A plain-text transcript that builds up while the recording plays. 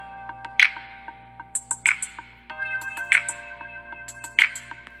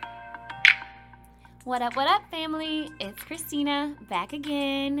What up, family? It's Christina back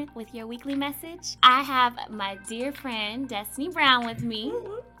again with your weekly message. I have my dear friend Destiny Brown with me.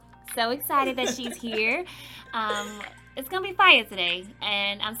 So excited that she's here. It's going to be fire today,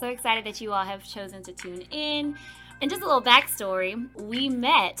 and I'm so excited that you all have chosen to tune in. And just a little backstory, we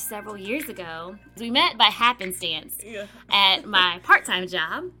met several years ago. We met by happenstance at my part-time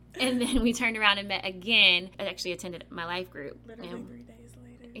job, and then we turned around and met again. I actually attended my life group. Literally 3 days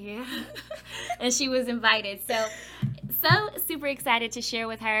later. Yeah. And she was invited. So super excited to share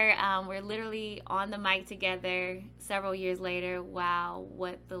with her. We're literally on the mic together several years later. Wow,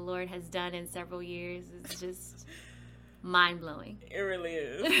 what the Lord has done in several years is just mind-blowing. It really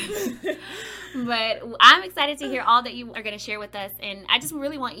is. But I'm excited to hear all that you are going to share with us, and I just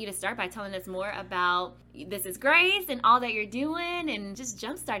really want you to start by telling us more about This Is Grace and all that you're doing, and just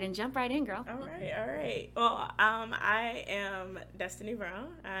jump right in, girl. All right. Well, I am Destiny Brown.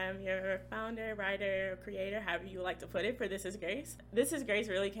 I'm your founder, writer, creator, however you like to put it, for This Is Grace. This Is Grace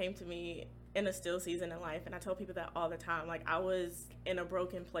really came to me in a still season in life, and I tell people that all the time. Like, I was in a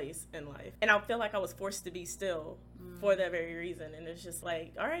broken place in life, and I feel like I was forced to be still for that very reason. And it's just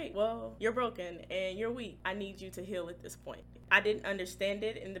like, all right, well, you're broken and you're weak. I need you to heal at this point. I didn't understand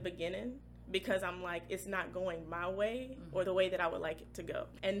it in the beginning, because I'm like, it's not going my way or the way that I would like it to go.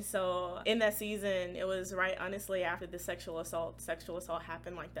 And so in that season, it was right honestly after the sexual assault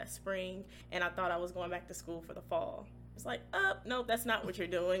happened like that spring, and I thought I was going back to school for the fall. It's like, nope, that's not what you're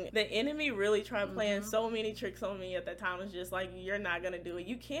doing. The enemy really tried playing so many tricks on me at that time. It's just like, you're not gonna do it.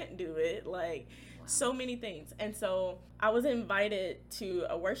 You can't do it. Like, so many things. And so I was invited to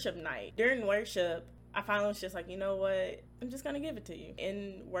a worship night. During worship, I finally was just like, you know what? I'm just gonna give it to you.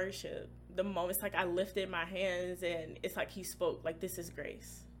 In worship, the moment, it's like I lifted my hands, and it's like he spoke, like, this is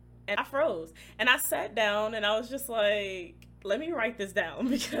grace. And I froze. And I sat down, and I was just like, let me write this down,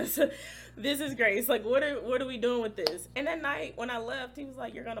 because this is grace. Like, what are we doing with this? And that night when I left, he was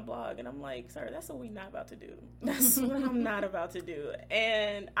like, you're gonna blog. And I'm like, sir, that's what we're not about to do. That's what I'm not about to do.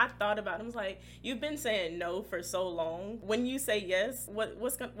 And I thought about it. I was like, you've been saying no for so long. When you say yes,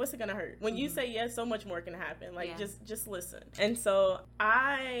 what's it gonna hurt? When you say yes, so much more can happen. Like, just listen. And so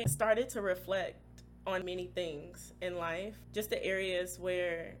I started to reflect on many things in life, just the areas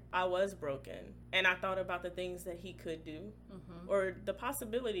where I was broken. And I thought about the things that he could do, or the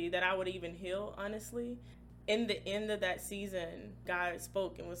possibility that I would even heal, honestly. In the end of that season, God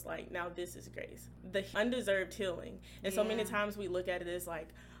spoke and was like, now this is grace. The undeserved healing. And so many times we look at it as like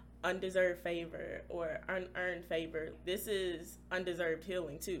undeserved favor or unearned favor. This is undeserved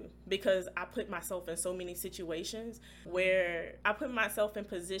healing too, because I put myself in so many situations where I put myself in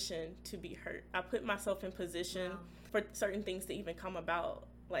position to be hurt. I put myself in position for certain things to even come about.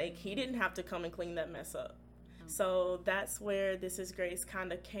 Like, he didn't have to come and clean that mess up. So that's where This Is Grace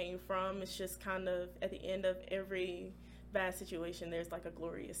kind of came from. It's just kind of at the end of every bad situation, there's like a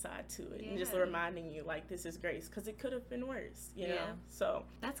glorious side to it, and just reminding you, like, this is grace, because it could have been worse, you know. So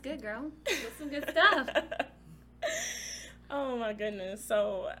that's good, girl. That's some good stuff. Oh my goodness.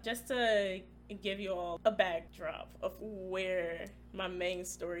 So just to give you all a backdrop of where my main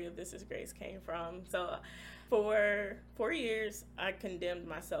story of This Is Grace came from. So for 4 years, I condemned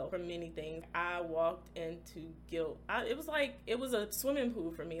myself for many things. I walked into guilt. It was a swimming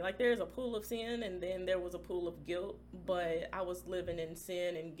pool for me. Like, there's a pool of sin, and then there was a pool of guilt, but I was living in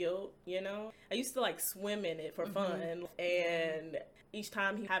sin and guilt, you know? I used to, like, swim in it for fun, and each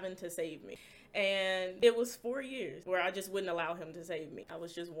time he having to save me. And it was 4 years where I just wouldn't allow him to save me. I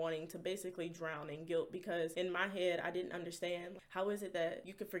was just wanting to basically drown in guilt, because in my head, I didn't understand, how is it that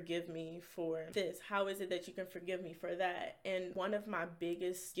you can forgive me for this? How is it that you can forgive me for that? And one of my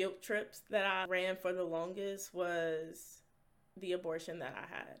biggest guilt trips that I ran for the longest was the abortion that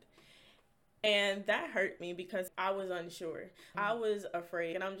I had. And that hurt me because I was unsure. I was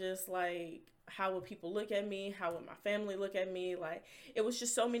afraid. And I'm just like, how would people look at me? How would my family look at me? Like, it was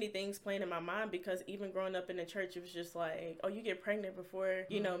just so many things playing in my mind, because even growing up in the church, it was just like, oh, you get pregnant before,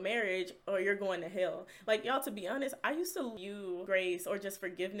 you know, marriage, or you're going to hell. Like, y'all, to be honest, I used to view grace or just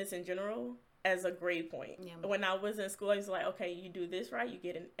forgiveness in general as a grade point. When I was in school, I was like, okay, you do this right, you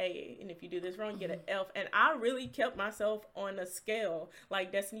get an A. And if you do this wrong, you get an F. And I really kept myself on a scale.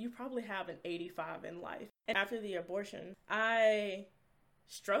 Like, Destiny, you probably have an 85 in life. And after the abortion, I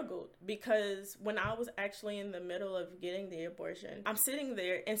struggled, because when I was actually in the middle of getting the abortion, I'm sitting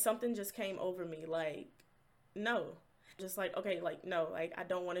there and something just came over me, like, no. Just like, okay, like, no, like, I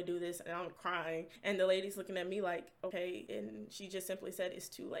don't want to do this, and I'm crying. And the lady's looking at me like, okay. And she just simply said, it's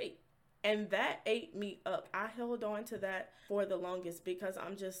too late. And that ate me up. I held on to that for the longest because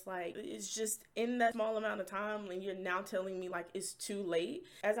I'm just like, it's just in that small amount of time when you're now telling me like it's too late.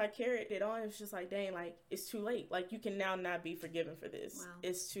 As I carried it on, it's just like, dang, like it's too late. Like you can now not be forgiven for this. Wow.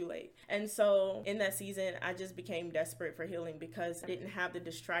 It's too late. And so in that season, I just became desperate for healing because I didn't have the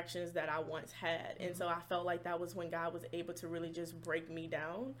distractions that I once had. And so I felt like that was when God was able to really just break me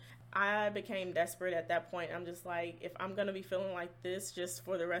down. I became desperate at that point. I'm just like, if I'm going to be feeling like this just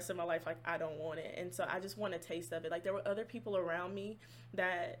for the rest of my life, like I don't want it. And so I just want a taste of it. Like there were other people around me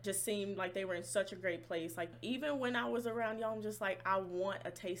that just seemed like they were in such a great place. Like even when I was around y'all, I'm just like, I want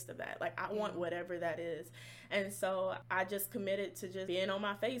a taste of that. Like I want whatever that is. And so I just committed to just being on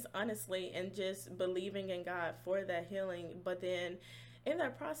my face, honestly, and just believing in God for that healing. But then in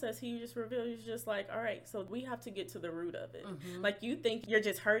that process, he just revealed, he's just like, all right, so we have to get to the root of it. Like you think you're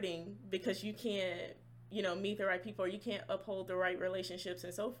just hurting because you can't, you know, meet the right people or you can't uphold the right relationships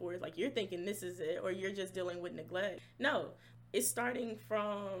and so forth. Like you're thinking this is it, or you're just dealing with neglect. No, it's starting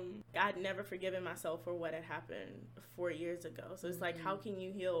from, I'd never forgiven myself for what had happened 4 years ago. So it's like, how can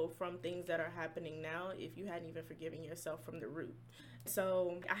you heal from things that are happening now if you hadn't even forgiven yourself from the root?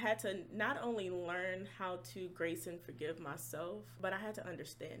 So I had to not only learn how to grace and forgive myself, but I had to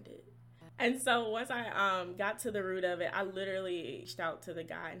understand it. And so once I got to the root of it, I literally reached out to the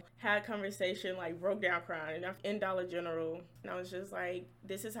guy, had a conversation, like broke down crying in Dollar General. And I was just like,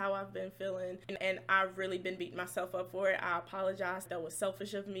 this is how I've been feeling. And I've really been beating myself up for it. I apologize. That was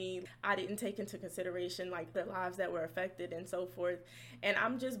selfish of me. I didn't take into consideration like the lives that were affected and so forth. And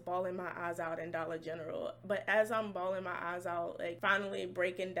I'm just bawling my eyes out in Dollar General. But as I'm bawling my eyes out, like finally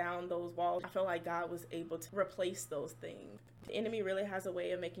breaking down those walls, I feel like God was able to replace those things. The enemy really has a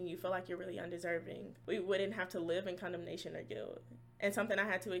way of making you feel like you're really undeserving. We wouldn't have to live in condemnation or guilt. And something I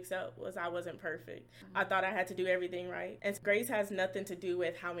had to accept was I wasn't perfect. I thought I had to do everything right. And grace has nothing to do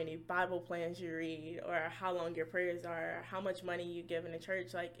with how many Bible plans you read or how long your prayers are, or how much money you give in the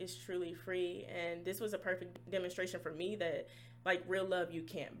church. Like, it's truly free. And this was a perfect demonstration for me that, like, real love you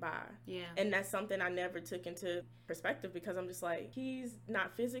can't buy. Yeah. And that's something I never took into perspective because I'm just like, he's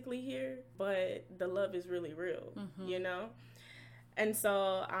not physically here, but the love is really real, you know? And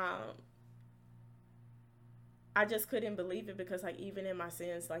so I just couldn't believe it because, like, even in my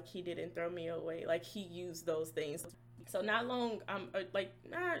sins, like, he didn't throw me away. Like, he used those things. So not long, like,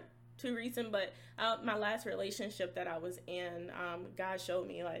 not too recent, but my last relationship that I was in, God showed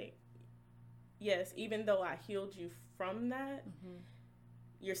me, like, yes, even though I healed you from that,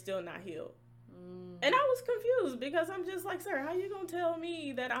 you're still not healed. And I was confused because I'm just like, sir, how you gonna tell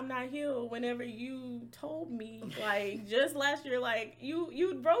me that I'm not healed whenever you told me, like, just last year, like,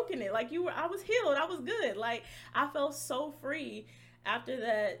 you'd broken it, like, I was healed, I was good, like, I felt so free after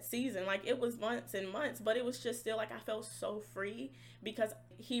that season. Like, it was months and months, but it was just still like I felt so free because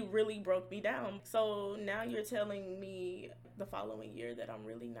he really broke me down. So now you're telling me the following year that I'm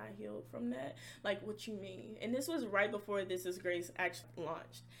really not healed from that? Like, what you mean? And this was right before This Is Grace actually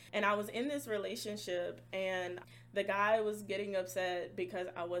launched. And I was in this relationship and the guy was getting upset because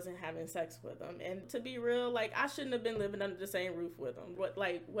I wasn't having sex with him. And to be real, like, I shouldn't have been living under the same roof with him. But,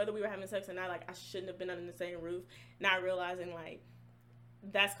 like, whether we were having sex or not, like, I shouldn't have been under the same roof. Not realizing, like,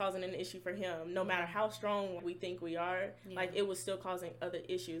 that's causing an issue for him. No matter how strong we think we are, like, it was still causing other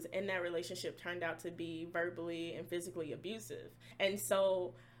issues. And that relationship turned out to be verbally and physically abusive. And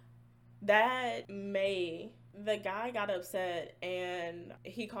so that May, the guy got upset and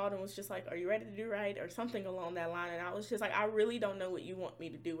he called and was just like, are you ready to do right? Or something along that line. And I was just like, I really don't know what you want me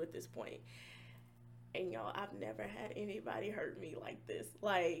to do at this point. And y'all, I've never had anybody hurt me like this.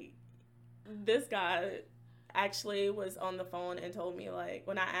 Like, this guy actually was on the phone and told me, like,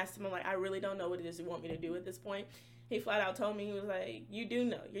 when I asked him, I'm like, I really don't know what it is you want me to do at this point. He flat out told me, he was like, you do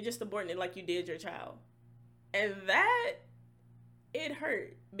know. You're just aborting it like you did your child. And that, it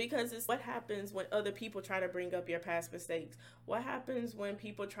hurt because it's what happens when other people try to bring up your past mistakes. What happens when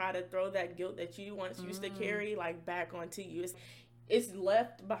people try to throw that guilt that you once used to carry, like, back onto you. It's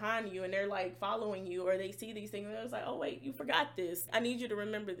left behind you and they're, like, following you, or they see these things and they're like, oh, wait, you forgot this. I need you to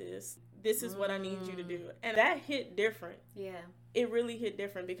remember this. This is what I need you to do. And that hit different. Yeah. It really hit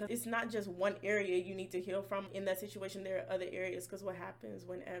different because it's not just one area you need to heal from. In that situation, there are other areas, because what happens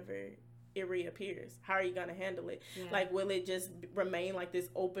whenever it reappears? How are you going to handle it? Yeah. Like, will it just remain like this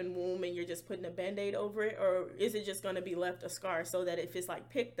open wound and you're just putting a Band-Aid over it? Or is it just going to be left a scar so that if it's, like,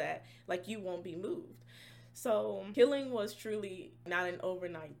 picked at, like, you won't be moved? So healing was truly not an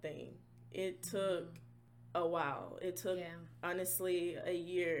overnight thing. It took a while. It took, honestly, a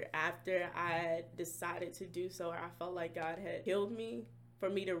year after I decided to do so. I felt like God had healed me for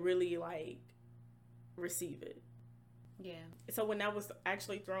me to really, like, receive it. Yeah. So when that was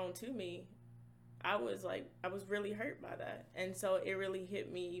actually thrown to me, I was really hurt by that. And so it really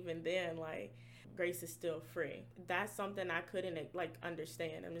hit me even then, like, grace is still free. That's something I couldn't like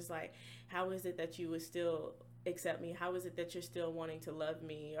understand. I'm just like, how is it that you would still accept me? How is it that you're still wanting to love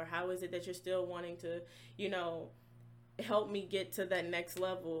me? Or how is it that you're still wanting to, help me get to that next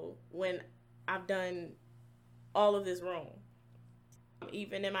level when I've done all of this wrong?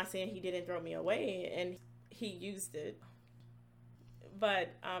 Even in my sin, he didn't throw me away, and he used it. But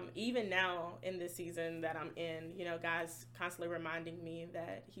even now in this season that I'm in, God's constantly reminding me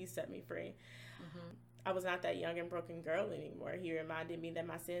that he set me free. Mm-hmm. I was not that young and broken girl anymore. He reminded me that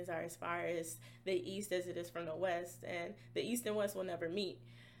my sins are as far as the east as it is from the west, and the east and west will never meet.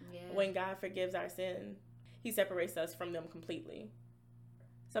 Yeah. When God forgives our sin, he separates us from them completely.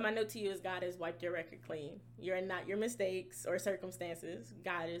 So my note to you is, God has wiped your record clean. You're not your mistakes or circumstances.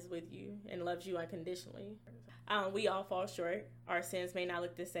 God is with you and loves you unconditionally. We all fall short. Our sins may not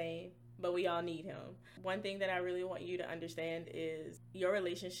look the same, but we all need him. One thing that I really want you to understand is your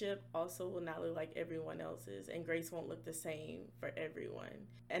relationship also will not look like everyone else's, and grace won't look the same for everyone.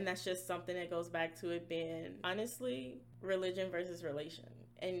 And that's just something that goes back to it being, honestly, religion versus relation.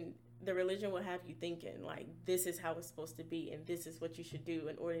 And the religion will have you thinking, like, this is how it's supposed to be, and this is what you should do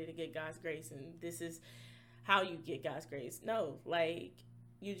in order to get God's grace, and this is how you get God's grace. No, like,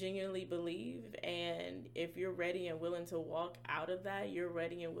 you genuinely believe, and if you're ready and willing to walk out of that, you're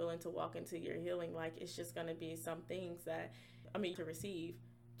ready and willing to walk into your healing. Like, it's just going to be some things that, to receive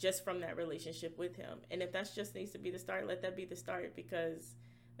just from that relationship with him. And if that just needs to be the start, let that be the start, because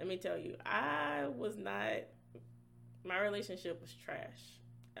let me tell you, my relationship was trash.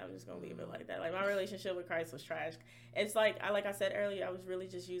 I'm just going to leave it like that. Like, my relationship with Christ was trash. It's like I said earlier, I was really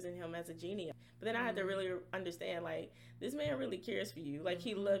just using him as a genie. But then I had to really understand, like, this man really cares for you. Like,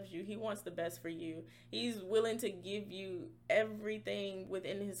 he loves you. He wants the best for you. He's willing to give you everything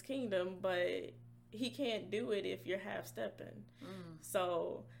within his kingdom, but he can't do it if you're half-stepping.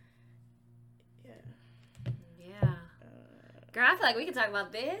 So, yeah. Yeah. Girl, I feel like we could talk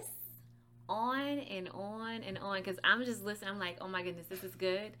about this on and on and on, because I'm just listening. I'm like, oh my goodness, this is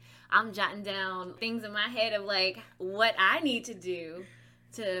good. I'm jotting down things in my head of, like, what I need to do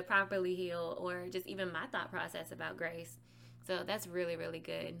to properly heal, or just even my thought process about grace. So that's really, really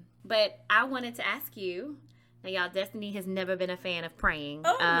good. But I wanted to ask you, now y'all, Destiny has never been a fan of praying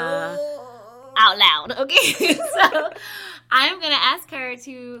out loud, okay? So I'm going to ask her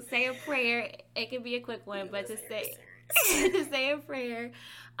to say a prayer. It could be a quick one, but to say a prayer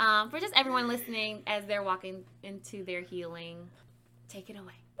for just everyone listening as they're walking into their healing. Take it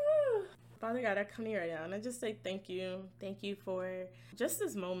away. Father God, I come here right now and I just say thank you. Thank you for just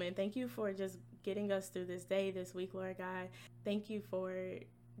this moment. Thank you for just getting us through this day, this week, Lord God. Thank you for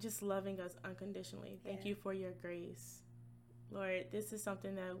just loving us unconditionally. Thank you for your grace. Lord, this is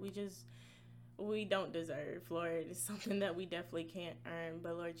something that we don't deserve, Lord. It's something that we definitely can't earn,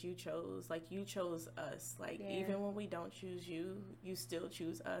 but Lord, you chose us. Even when we don't choose you, you still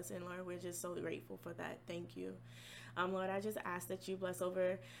choose us. And Lord, we're just so grateful for that. Thank you. Lord, I just ask that you bless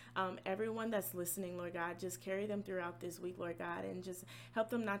over everyone that's listening, Lord God. Just carry them throughout this week, Lord God, and just help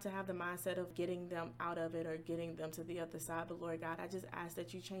them not to have the mindset of getting them out of it or getting them to the other side. But Lord God, I just ask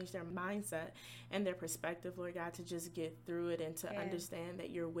that you change their mindset and their perspective, Lord God, to just get through it and to understand that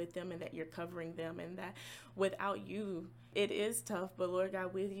you're with them and that you're covering them, and that without you, it is tough, but Lord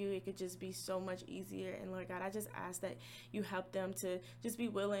God, with you, it could just be so much easier. And Lord God, I just ask that you help them to just be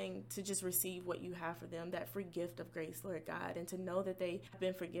willing to just receive what you have for them, that free gift of grace, Lord God, and to know that they have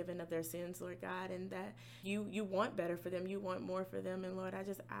been forgiven of their sins, Lord God, and that you want better for them, you want more for them. And Lord, I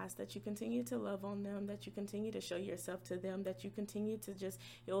just ask that you continue to love on them, that you continue to show yourself to them, that you continue to just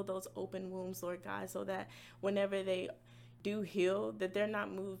heal those open wounds, Lord God, so that whenever they do heal, that they're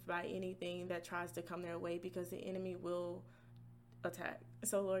not moved by anything that tries to come their way, because the enemy will attack.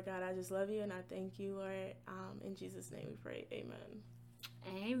 So Lord God, I just love you and I thank you, Lord. In Jesus' name we pray. Amen.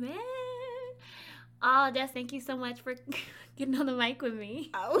 Amen. Oh, Des, thank you so much for getting on the mic with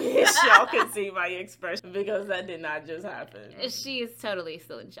me. I wish y'all could see my expression, because that did not just happen. She is totally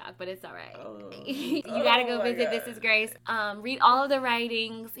still in shock, but it's all right. You gotta go visit This Is Grace. Read all of the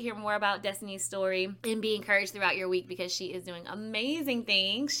writings, hear more about Destiny's story, and be encouraged throughout your week, because she is doing amazing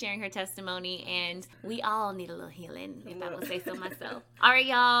things, sharing her testimony, and we all need a little healing, if I will say so myself. All right,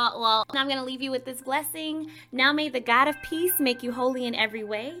 y'all. Well, I'm gonna leave you with this blessing. Now may the God of peace make you holy in every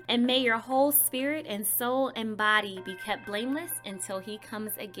way, and may your whole spirit and soul and body be kept blameless until he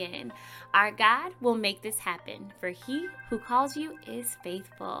comes again. Our God will make this happen, for he who calls you is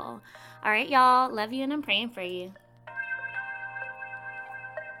faithful. All right, y'all. Love you, and I'm praying for you.